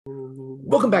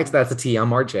Welcome back to That's the T. I'm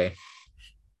RJ,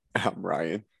 I'm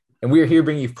Ryan. and we are here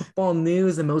bringing you football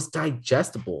news the most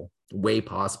digestible way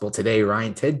possible. Today,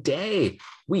 Ryan, today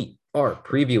we are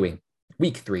previewing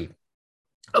week 3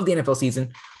 of the NFL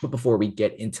season. But before we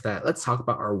get into that, let's talk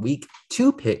about our week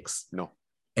 2 picks No.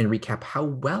 and recap how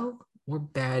well or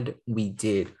bad we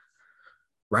did.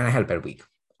 Ryan, I had a bad week.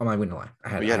 I'm not even gonna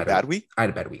lie. You had a bad week? I had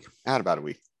a bad week. I had a bad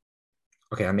week.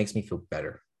 Okay, that makes me feel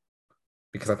better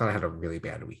because I thought I had a really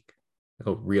bad week.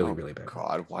 Really bad.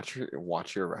 God, watch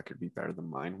your record be better than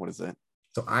mine. What is it?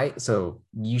 So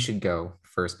you should go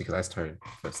first because I started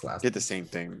first last. Did the same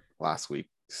thing last week.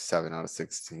 7 out of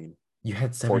 16. You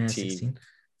had 7 out of 16?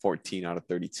 14 out of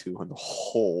 32 on the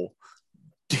whole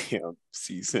damn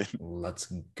season. Let's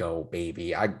go,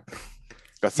 baby.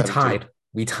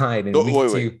 We tied in week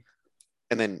 2. Wait.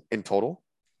 And then in total?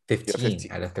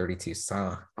 15 out of 32.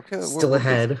 So okay, still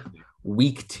ahead.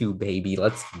 Week 2, baby.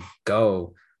 Let's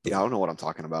go. Yeah, I don't know what I'm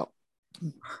talking about.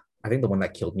 I think the one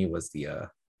that killed me was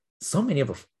so many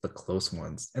of the close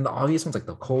ones. And the obvious ones like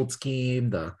the Colts game,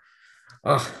 the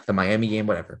Miami game,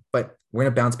 whatever. But we're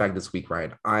going to bounce back this week,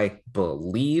 right? I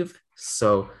believe.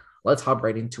 So let's hop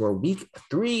right into our week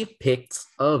 3 picks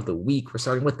of the week. We're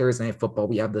starting with Thursday Night Football.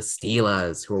 We have the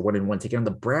Steelers, who are 1-1, taking on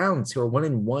the Browns, who are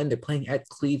 1-1. They're playing at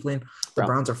Cleveland. The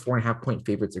Browns are 4.5-point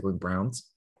favorites. They're going Browns.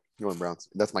 You're going Browns.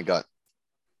 That's my gut.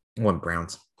 I'm going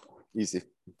Browns. Easy.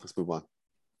 Let's move on.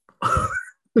 I'm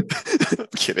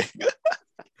kidding.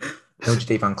 No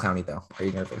Jadeveon Clowney, though. Are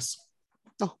you nervous?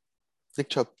 No. Nick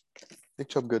Chubb,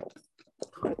 good.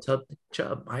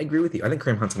 Chubb. I agree with you. I think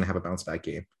Kareem Hunt's going to have a bounce back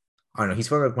game. I don't know.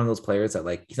 He's one of those players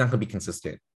that, he's not going to be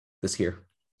consistent this year.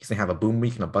 He's going to have a boom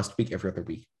week and a bust week every other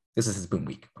week. This is his boom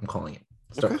week. I'm calling it.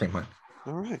 Start Kareem Hunt.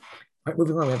 All right. All right,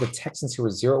 moving on. We have the Texans, who are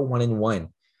 0-1-1.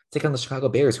 Take on the Chicago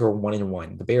Bears, who are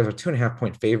 1-1. The Bears are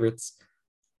 2.5-point favorites.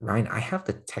 Ryan, I have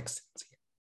the Texans here.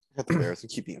 I got the Bears. I'm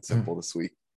keeping it simple this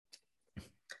week.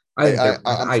 I'm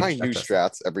trying new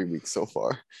strats every week so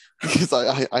far because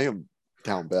I am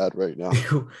down bad right now.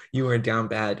 You are down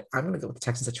bad. I'm going to go with the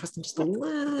Texans. I trust them just a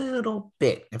little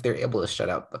bit if they're able to shut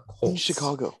out the Colts. In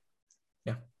Chicago.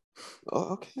 Yeah.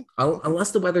 Oh, okay.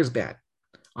 Unless the weather's bad.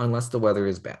 I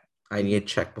need to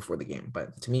check before the game.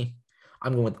 But to me,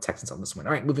 I'm going with the Texans on this one.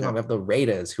 All right, moving on. We have the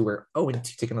Raiders, who are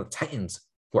 0-2, taking on the Titans,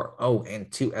 who are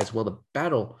 0-2 as well. The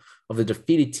battle of the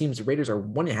defeated teams. The Raiders are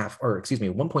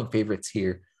 1-point favorites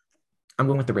here. I'm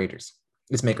going with the Raiders.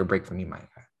 It's make or break for me, Mike.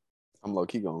 I'm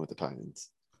low-key going with the Titans.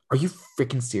 Are you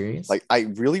freaking serious? I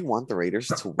really want the Raiders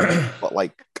to win, but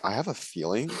I have a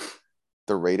feeling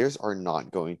the Raiders are not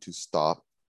going to stop.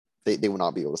 They will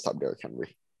not be able to stop Derrick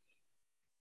Henry.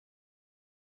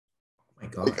 Oh my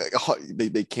God.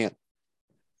 They can't.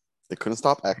 They couldn't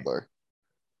stop Eckler.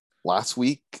 Last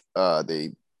week,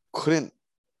 they couldn't.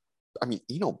 I mean,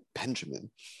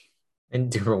 Benjamin. And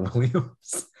Darrell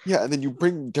Williams. Yeah, and then you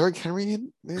bring Derrick Henry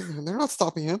in, and they're not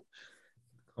stopping him.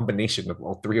 Combination of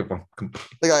all three of them.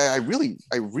 I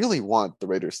really want the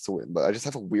Raiders to win, but I just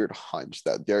have a weird hunch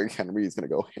that Derrick Henry is going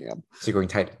to go ham. So you're going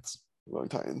Titans. I'm going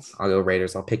Titans. I'll go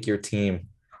Raiders. I'll pick your team.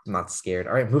 I'm not scared.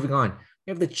 All right, moving on.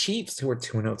 We have the Chiefs, who are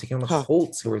 2-0, taking on the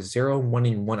Colts, who are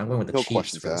 0-1-1. I'm going with the Chiefs.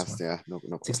 Questions asked. Yeah, no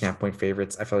 6.5-point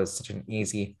favorites. I felt it's such an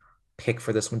easy pick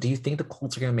for this one. Do you think the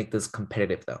Colts are going to make this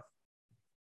competitive, though?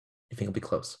 You think it'll be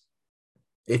close?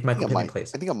 If Michael Pittman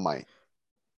plays. I think it might.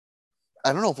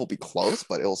 I don't know if it'll be close,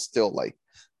 but it'll still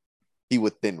be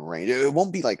within range. It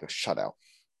won't be like a shutout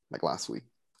like last week.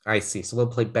 I see. So they'll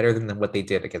play better than what they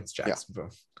did against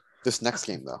Jacksonville. Yeah. This next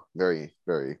game, though, very,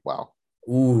 very wow.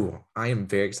 Ooh, I am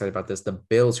very excited about this. The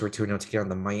Bills, who are 2-0, taking on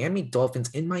the Miami Dolphins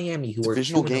in Miami, who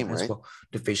divisional are 2-0 game, as right? well.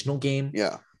 Divisional game.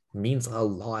 Yeah. Means a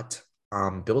lot.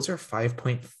 Bills are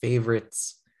 5-point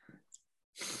favorites.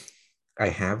 I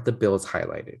have the Bills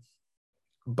highlighted.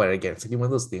 But again, it's going to be one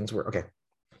of those things where, okay,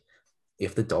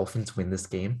 if the Dolphins win this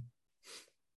game,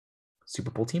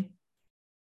 Super Bowl team,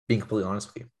 being completely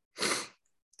honest with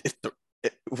you.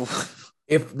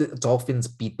 If the Dolphins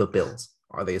beat the Bills,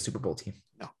 are they a Super Bowl team?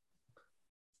 No.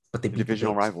 But they're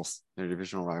divisional rivals. They're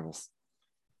divisional rivals.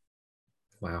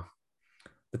 Wow.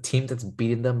 The team that's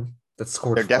beaten them, that's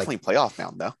scored. They're definitely playoff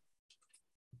bound, though.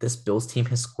 This Bills team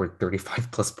has scored 35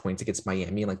 plus points against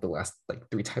Miami in the last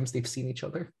 3 times they've seen each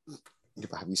other.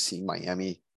 Have you seen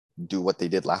Miami do what they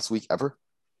did last week ever?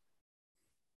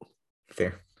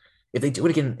 Fair. If they do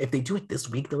it again, if they do it this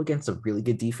week though against a really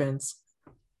good defense,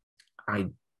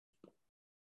 I'd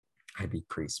be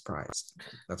pretty surprised.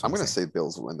 I'm gonna say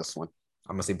Bills win this one.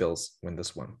 I'm gonna say Bills win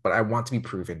this one, but I want to be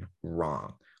proven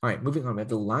wrong. All right, moving on. We have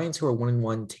the Lions, who are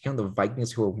 1-1, taking on the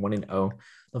Vikings, who are 1-0.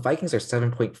 The Vikings are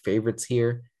 7-point favorites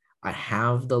here. I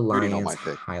have the You already know Lions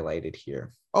my pick. highlighted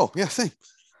here. Oh, yeah, same.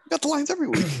 You got the Lions every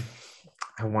week.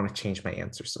 I want to change my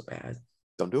answer so bad.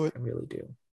 Don't do it. I really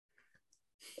do.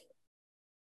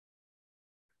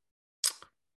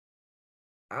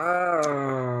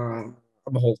 I'm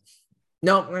a hold.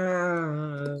 No,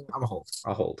 I'm a hold.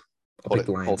 I'll hold. I'll Hold pick it.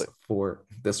 the Hold Lions it. for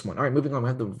this one. All right, moving on. We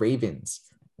have the Ravens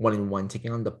 1-1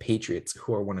 taking on the Patriots,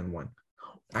 who are 1-1.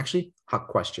 Actually, hot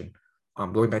question.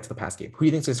 Going back to the past game, who do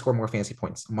you think is going to score more fantasy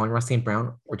points, Amon-Ra St.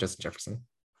 Brown or Justin Jefferson?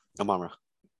 Amon-Ra.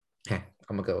 Okay,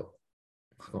 I'm gonna go.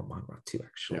 I'll go Amon-Ra too.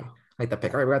 Actually, Yeah. I like that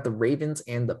pick. All right, we got the Ravens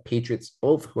and the Patriots,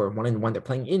 both who are 1-1. They're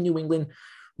playing in New England.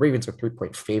 Ravens are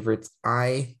 3-point favorites.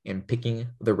 I am picking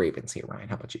the Ravens here. Ryan,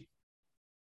 how about you?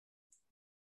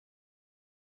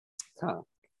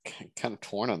 Kind of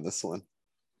torn on this one.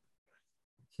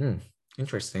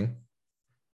 Interesting.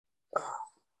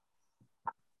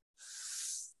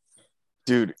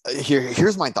 Dude,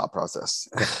 here's my thought process.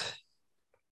 Okay.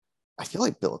 I feel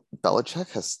like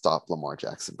Belichick has stopped Lamar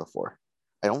Jackson before.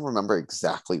 I don't remember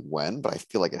exactly when, but I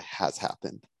feel like it has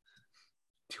happened.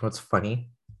 Do you know what's funny?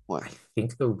 What? I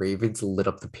think the Ravens lit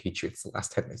up the Patriots the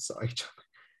last time they saw each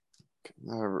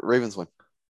Ravens win.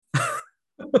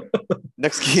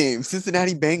 Next game,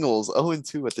 Cincinnati Bengals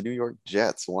 0-2 at the New York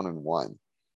Jets 1-1.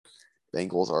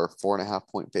 Bengals are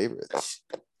 4.5-point favorites.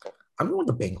 I'm going with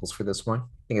the Bengals for this one.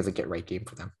 I think it's a get right game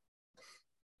for them.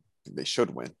 They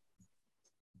should win,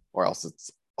 or else it's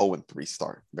 0-3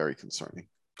 start. Very concerning.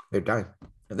 They're done.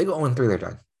 If they go 0-3, they're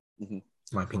done. Mm-hmm.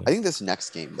 My opinion. I think this next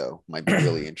game though might be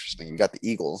really interesting. You got the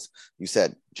Eagles. You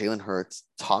said Jalen Hurts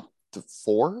top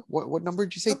 4. What number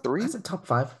did you say? 3? I said top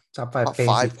 5. Top 5 Top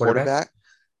fantasy 5 quarterback.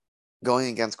 going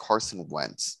against Carson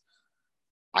Wentz.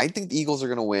 I think the Eagles are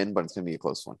going to win, but it's going to be a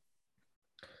close one.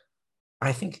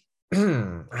 I think, I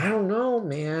don't know,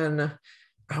 man.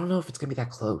 I don't know if it's going to be that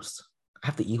close. I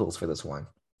have the Eagles for this one.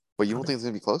 But you don't think it's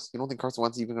going to be close? You don't think Carson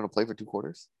Wentz is even going to play for 2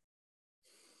 quarters?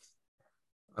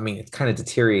 I mean, it's kind of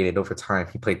deteriorated over time.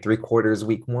 He played 3 quarters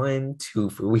week 1, 2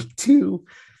 for week 2.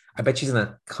 I bet he's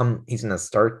gonna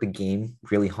start the game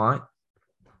really hot,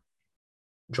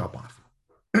 drop off.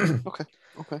 Okay.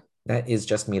 That is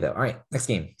just me though. All right, next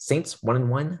game. Saints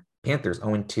 1-1, Panthers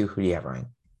 0-2. Who do you have, Ryan?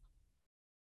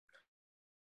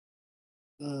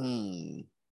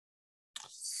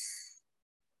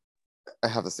 I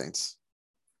have the Saints.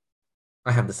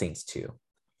 I have the Saints too.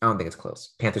 I don't think it's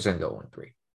close. Panthers are gonna go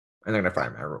 1-3. And they're gonna fire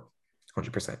Matt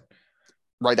 100%.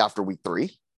 Right after week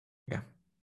 3? Yeah.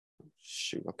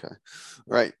 Shoot, okay. All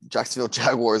right. Jacksonville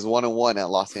Jaguars 1-1 at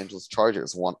Los Angeles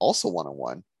Chargers. Also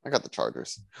 1-1. I got the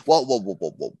Chargers.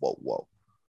 Whoa.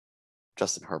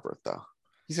 Justin Herbert, though.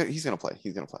 He's gonna play.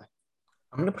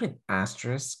 I'm gonna put an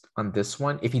asterisk on this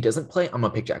one. If he doesn't play, I'm gonna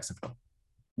pick Jacksonville.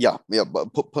 Yeah,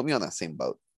 but put me on that same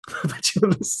boat.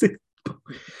 Trevor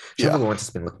Lawrence has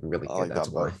been looking really good. That's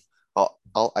why.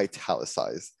 I'll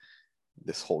italicize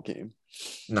this whole game.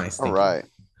 Nice. All right.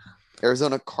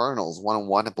 Arizona Cardinals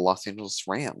 1-1 at the Los Angeles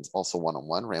Rams. Also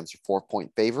 1-1. Rams are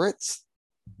 4-point favorites.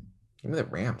 Give me the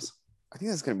Rams. I think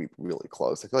that's going to be really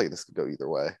close. I feel like this could go either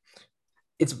way.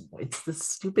 It's this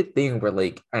stupid thing where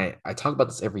like I talk about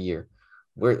this every year,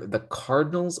 where the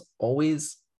Cardinals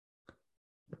always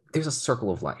there's a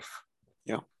circle of life.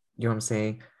 Yeah. You know what I'm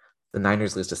saying? The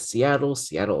Niners lose to Seattle.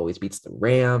 Seattle always beats the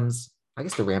Rams. I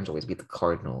guess the Rams always beat the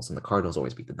Cardinals, and the Cardinals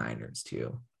always beat the Niners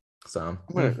too. So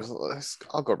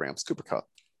I'll go Rams. Cooper Kupp.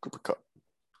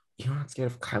 You're not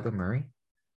scared of Kyler Murray?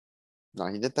 No,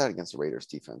 he did that against the Raiders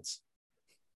defense.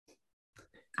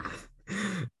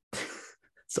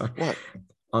 Sorry. What?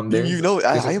 I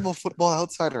am a football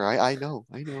outsider. I know.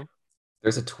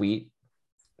 There's a tweet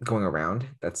going around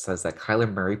that says that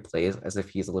Kyler Murray plays as if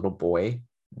he's a little boy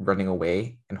running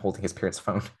away and holding his parents'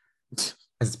 phone as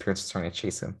his parents are trying to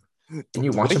chase him. And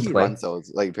you watch him play. Runs, though,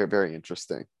 it's like very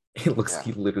interesting. He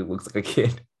literally looks like a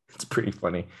kid. It's pretty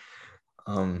funny.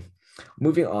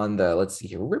 Moving on, let's see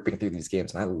here. We're ripping through these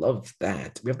games, and I love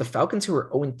that. We have the Falcons who are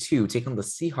 0-2 taking on the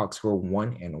Seahawks who are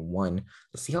 1-1.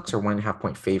 The Seahawks are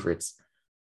 1.5-point favorites.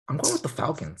 I'm going with the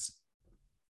Falcons.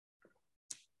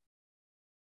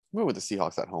 I'm going with the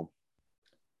Seahawks at home.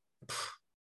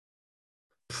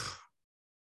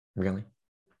 Really?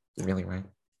 Really, right?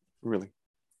 Really?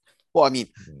 Well, I mean,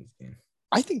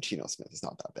 I think Geno Smith is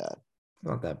not that bad.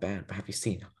 Not that bad, but have you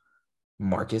seen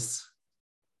Marcus?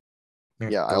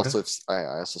 Yeah, I also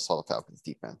saw the Falcons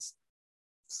defense.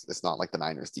 It's not like the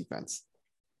Niners defense.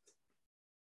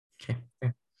 Okay.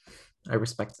 I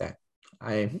respect that.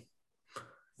 I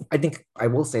think I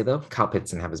will say though, Kyle Pitts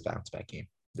didn't have his bounce back game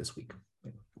this week.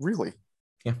 Really?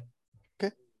 Yeah.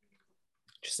 Okay.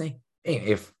 Just saying.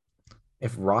 Hey,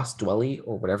 if Ross Dwelly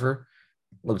or whatever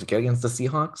Looked good against the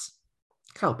Seahawks.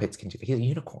 Kyle Pitts can do that. He's a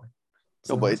unicorn.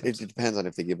 No, but it depends on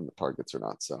if they give him the targets or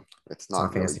not. So it's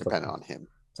not really dependent on him.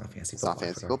 It's not fantasy It's football. not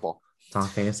fantasy football. It's not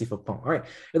fantasy football. All right.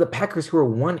 The Packers, who are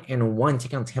 1-1,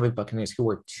 taking on Tampa Bay Buccaneers, who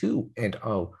are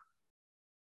 2-0.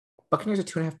 Buccaneers are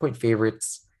 2.5-point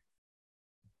favorites.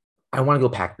 I want to go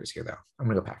Packers here, though. I'm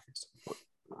going to go Packers.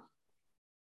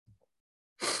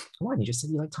 Come on, you just said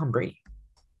you like Tom Brady.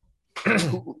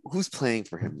 Who's playing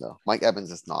for him, though? Mike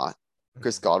Evans is not.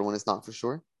 Chris Godwin is not for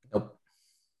sure. Nope.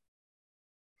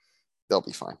 They'll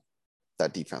be fine.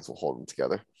 That defense will hold them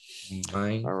together. All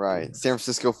right. Goodness. San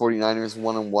Francisco 49ers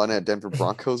 1-1 at Denver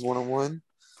Broncos 1-1.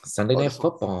 Sunday Night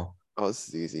Football. Oh, this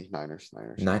is easy. Niners.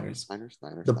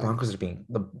 The Broncos are being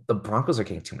the Broncos are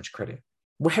getting too much credit.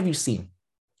 What have you seen?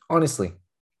 Honestly.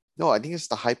 No, I think it's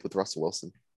the hype with Russell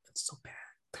Wilson. It's so bad.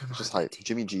 It's just hype.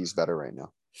 Jimmy G is better right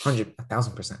now.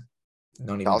 1,000%.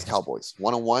 Dallas Cowboys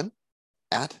 1-1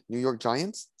 at New York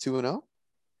Giants 2-0.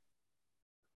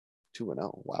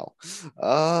 2-0. Wow.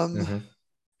 I'm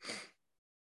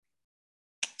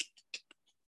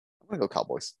gonna go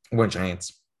Cowboys. We're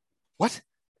Giants. What?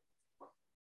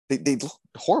 They looked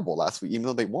horrible last week, even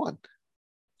though they won.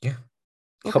 Yeah.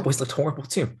 Okay. Cowboys looked horrible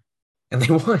too. And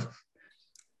they won.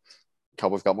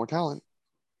 Cowboys got more talent.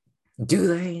 Do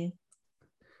they?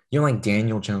 You know, like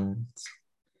Daniel Jones.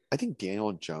 I think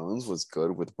Daniel Jones was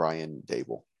good with Brian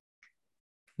Dable.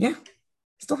 Yeah.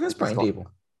 Still has Brian Dable.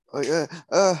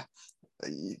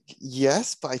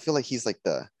 Yes, but I feel like he's like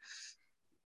I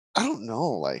don't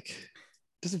know, like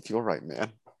it doesn't feel right,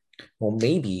 man. Well,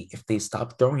 maybe if they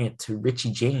stop throwing it to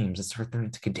Richie James and start throwing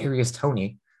it to Kadarius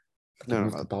Toney, no.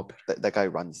 The ball that guy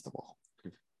runs the ball.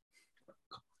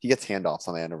 He gets handoffs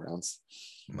on the end of rounds.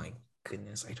 My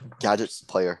goodness, I don't know. Gadget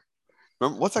player.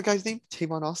 Remember what's that guy's name?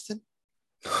 Tavon Austin?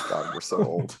 God, we're so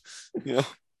old. Yeah,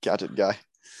 gadget guy.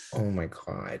 Oh my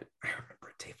God, I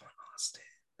remember Tavon Austin.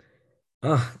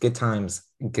 Good times.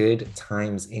 Good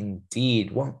times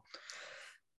indeed. Well,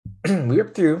 we're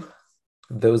through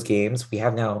those games. We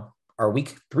have now our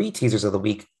week 3 teasers of the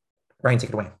week. Ryan, take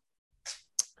it away.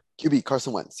 QB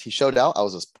Carson Wentz. He showed out. I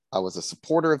was a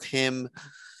supporter of him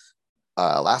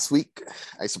last week.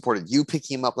 I supported you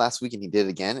picking him up last week, and he did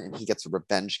it again. And he gets a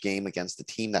revenge game against the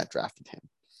team that drafted him.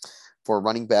 For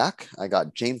running back, I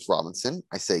got James Robinson.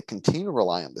 I say continue to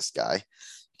rely on this guy.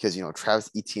 Because, Travis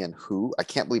Etienne, I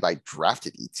can't believe I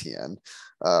drafted Etienne.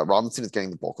 Robinson is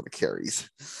getting the bulk of the carries.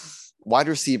 Wide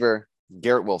receiver,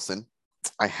 Garrett Wilson.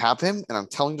 I have him, and I'm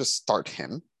telling you to start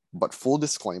him. But full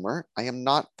disclaimer, I am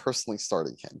not personally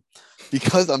starting him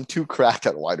because I'm too cracked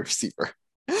at wide receiver.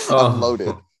 I'm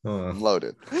loaded. I'm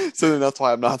loaded. So then that's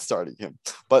why I'm not starting him.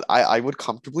 But I would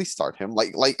comfortably start him.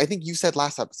 Like I think you said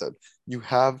last episode, you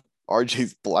have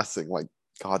RJ's blessing, like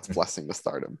God's blessing to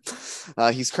start him.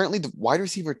 He's currently the wide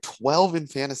receiver 12 in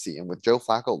fantasy, and with Joe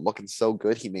Flacco looking so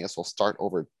good, he may as well start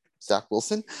over Zach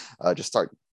Wilson. Just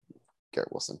start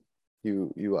Garrett Wilson.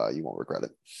 You won't regret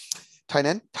it. Tight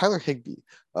end Tyler Higbee.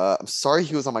 I'm sorry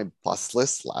he was on my bust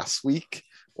list last week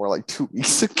or like 2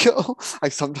 weeks ago. I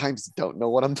sometimes don't know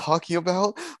what I'm talking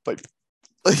about, but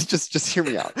just hear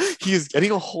me out. He is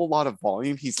getting a whole lot of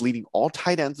volume. He's leading all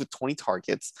tight ends with 20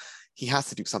 targets. He has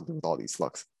to do something with all these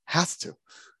looks. Has to.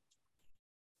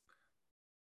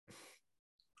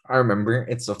 I remember.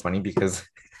 It's so funny because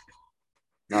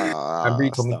remember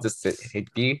you told me to sit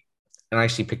Higbee, and I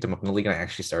actually picked him up in the league, and I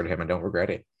actually started him. I don't regret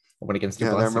it. I went against you.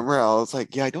 Yeah, I remember. I was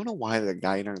like, I don't know why the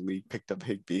guy in our league picked up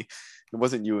Higbee. It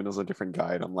wasn't you, and it was a different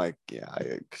guy. And I'm like,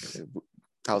 that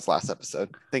was last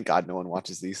episode. Thank God no one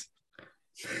watches these.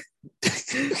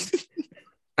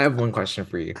 I have one question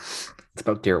for you. It's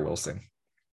about Garrett Wilson.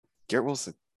 Garrett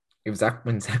Wilson. When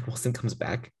Zach Wilson comes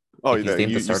back,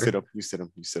 you sit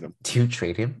him. Do you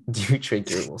trade him? Do you trade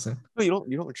Garrett Wilson? No,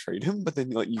 you don't trade him, but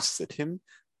then you sit him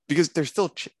because there's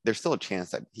still a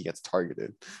chance that he gets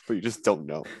targeted, but you just don't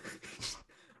know.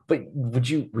 But would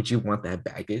you want that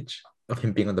baggage of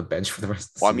him being on the bench for the rest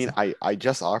of the season? I mean, I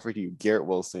just offered you Garrett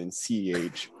Wilson,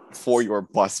 CEH for your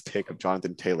bust pick of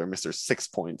Jonathan Taylor, Mr. 6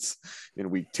 points in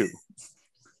week 2.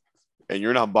 And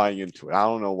you're not buying into it. I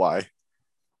don't know why. I'm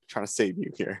trying to save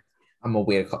you here. I'm gonna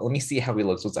wait. Let me see how he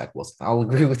looks with Zach Wilson. I'll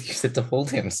agree with you to hold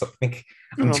him. So I'm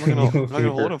not gonna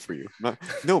hold him for you.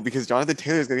 No, because Jonathan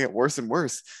Taylor is gonna get worse and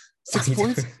worse. 6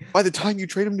 points. By the time you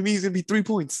trade him to me, he's gonna be 3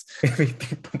 points.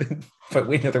 But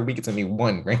wait another week, it's gonna be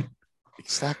 1, right?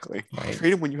 Exactly. Right.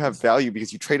 Trade him when you have value,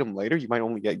 because you trade him later, you might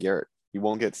only get Garrett. You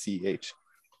won't get CEH.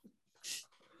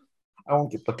 I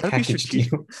won't get the package. It's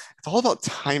all about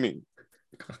timing.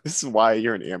 This is why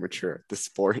you're an amateur at this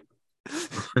sport.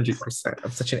 100%. I'm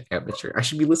such an amateur. I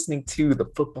should be listening to the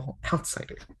Football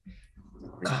Outsider.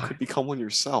 You God, could become one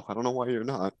yourself. I don't know why you're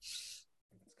not.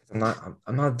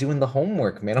 I'm not doing the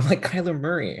homework, man. I'm like Kyler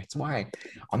Murray. It's why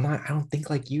I'm not. I don't think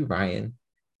like you, Ryan.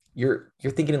 You're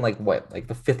thinking in like what, like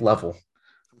the fifth level,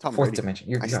 I'm Tom fourth Brady. dimension.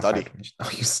 I You got five study. dimensions. Oh,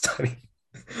 you study.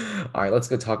 All right, let's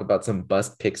go talk about some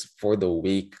bust picks for the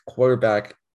week.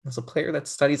 Quarterback. There's a player that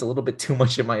studies a little bit too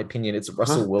much, in my opinion. It's Huh?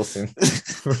 Russell Wilson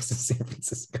versus San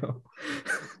Francisco.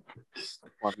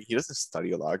 Well, I mean, he doesn't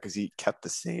study a lot because he kept the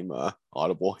same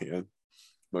audible hand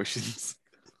motions.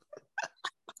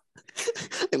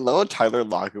 And Low Tyler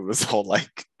Lockett was all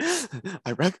like,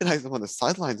 I recognize him on the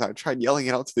sidelines. I tried yelling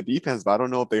it out to the defense, but I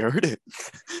don't know if they heard it.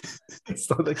 I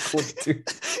saw that clip too.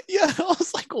 Yeah, I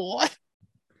was like, what?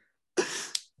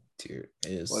 Dude,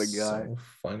 it is What a guy. so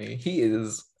funny. He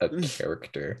is a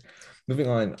character. Moving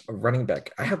on, running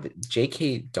back. I have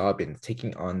J.K. Dobbins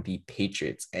taking on the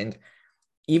Patriots. And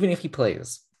even if he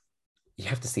plays, you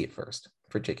have to see it first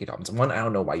for J.K. Dobbins. One, I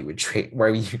don't know why you would trade, why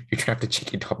you drafted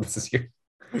J.K. Dobbins this year.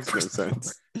 Makes no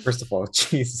sense. First of all,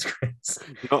 Jesus Christ.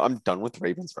 You know, I'm done with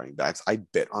Ravens running backs. I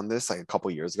bit on this like a couple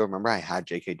years ago. Remember, I had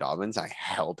J.K. Dobbins. I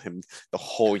held him the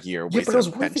whole year, Yeah, but wasted it was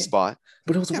a worth bench it. spot.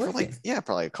 But it was Yeah, for worth like it.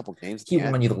 for like a couple games at He the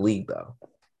won end. you the league, though.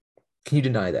 Can you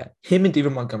deny that? Him and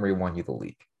David Montgomery won you the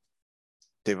league.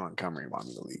 David Montgomery won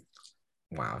me the league.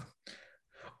 Wow.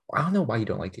 I don't know why you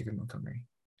don't like David Montgomery.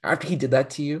 After he did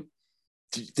that to you,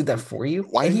 did that for you.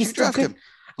 Why and didn't he's you still draft good. him?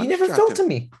 You never felt to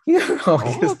me. You never.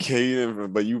 Oh, okay,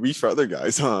 but you reached for other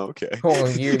guys, huh? Okay. Oh,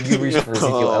 you reached for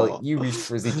Ezekiel Elliott. Oh. You reached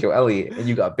for Ezekiel Elliott, and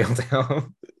you got bailed out. Well,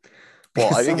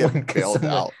 I Because didn't get bailed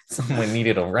out. someone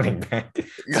needed a running back. So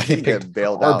I they didn't picked get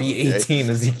bailed out. RB18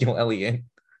 Ezekiel Elliott.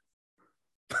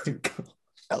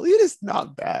 Elliott is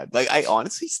not bad. Like, I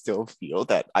honestly still feel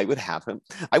that I would have him.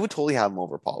 I would totally have him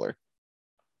over Pollard.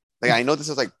 Like, I know this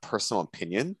is like personal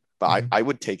opinion, but I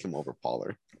would take him over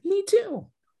Pollard. Me too.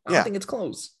 I don't Yeah. think it's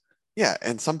close. Yeah,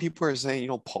 and some people are saying,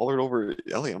 Pollard over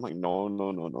Elliott. I'm like,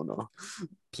 no.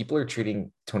 People are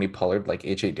treating Tony Pollard like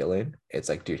AJ Dillon. It's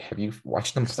like, dude, have you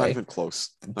watched them It's not play? even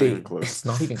close. Not even close. It's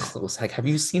not even close. Like, have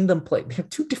you seen them play? They have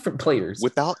two different players.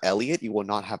 Without Elliott, you will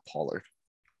not have Pollard.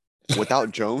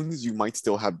 Without Jones, you might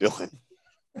still have Dillon.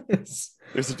 There's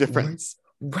a difference.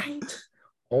 Right?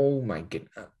 Oh my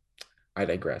goodness. I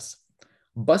digress.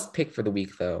 Bust pick for the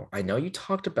week, though. I know you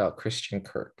talked about Christian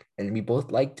Kirk, and we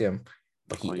both liked him,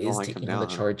 but he is taking on the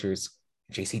Chargers.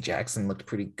 JC Jackson looked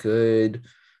pretty good.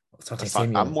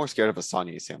 I'm more scared of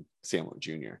Asante Samuel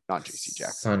Jr., not JC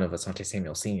Jackson. Son of Asante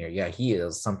Samuel Sr. Yeah, he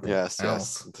is something else.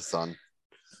 Yes, the son.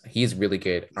 He's really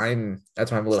good.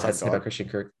 That's why I'm a little hesitant about Christian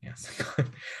Kirk. Yes.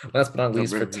 Last but not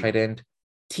least, for tight end,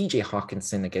 TJ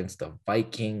Hawkinson against the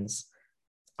Vikings.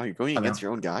 Are you going against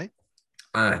your own guy?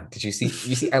 Did you see?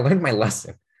 You see, I learned my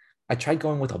lesson. I tried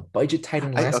going with a budget tight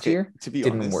end last year. To be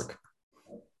didn't honest, work.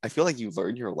 I feel like you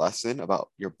learned your lesson about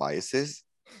your biases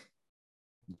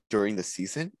during the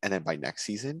season, and then by next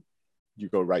season, you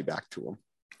go right back to them.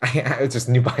 It's just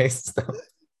new biases, though.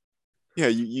 Yeah,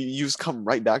 you just come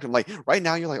right back to him. Like right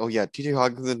now, you're like, oh yeah, TJ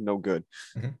Hawkinson, no good.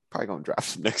 Probably gonna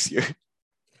draft him next year.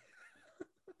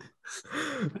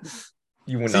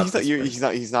 You would not.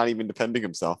 He's not even defending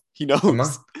himself. He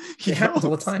knows. It happens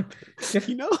all the time.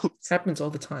 He knows. It happens all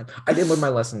the time. I did learn my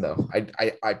lesson though.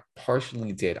 I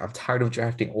partially did. I'm tired of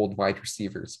drafting old wide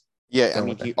receivers. Yeah, I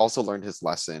mean, he also learned his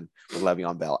lesson with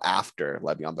Le'Veon Bell after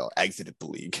Le'Veon Bell exited the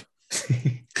league.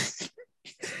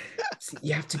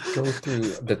 You have to go through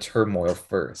the turmoil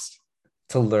first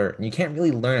to learn. You can't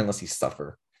really learn unless you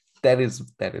suffer. That is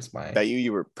my. Bet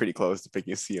you were pretty close to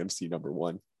picking CMC number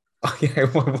 1. Oh yeah, I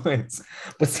was.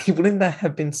 But see, wouldn't that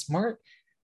have been smart?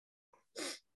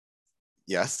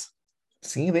 Yes.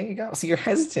 See, there you go. See, you're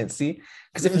hesitant. See,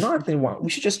 because if not, then what? We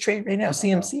should just trade right now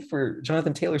CMC for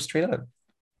Jonathan Taylor straight up.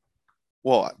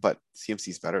 Well, but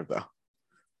CMC's better though.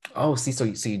 Oh, see, so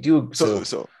you do.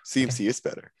 So CMC is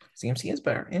better. CMC is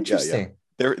better. Interesting.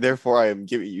 Yeah. Therefore, I am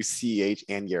giving you CH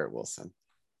and Garrett Wilson.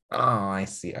 Oh, I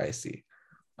see. I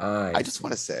just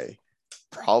want to say,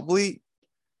 probably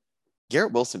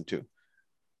Garrett Wilson too.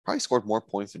 Probably scored more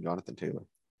points than Jonathan Taylor.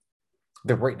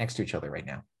 They're right next to each other right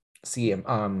now.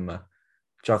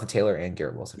 Jonathan Taylor and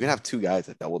Garrett Wilson. You can have two guys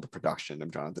that double the production of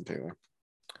Jonathan Taylor.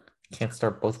 Can't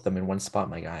start both of them in one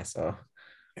spot, my guy. So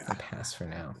I pass for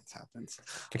now. This happens.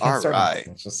 All right.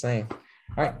 I'm just saying.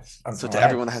 All right. So to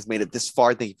everyone that has made it this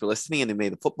far, thank you for listening. And may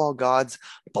the football gods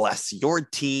bless your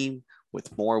team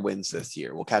with more wins this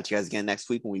year. We'll catch you guys again next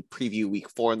week when we preview week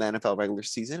 4 in the NFL regular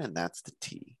season. And that's the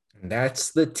T.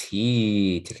 That's the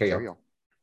T. Take care, y'all.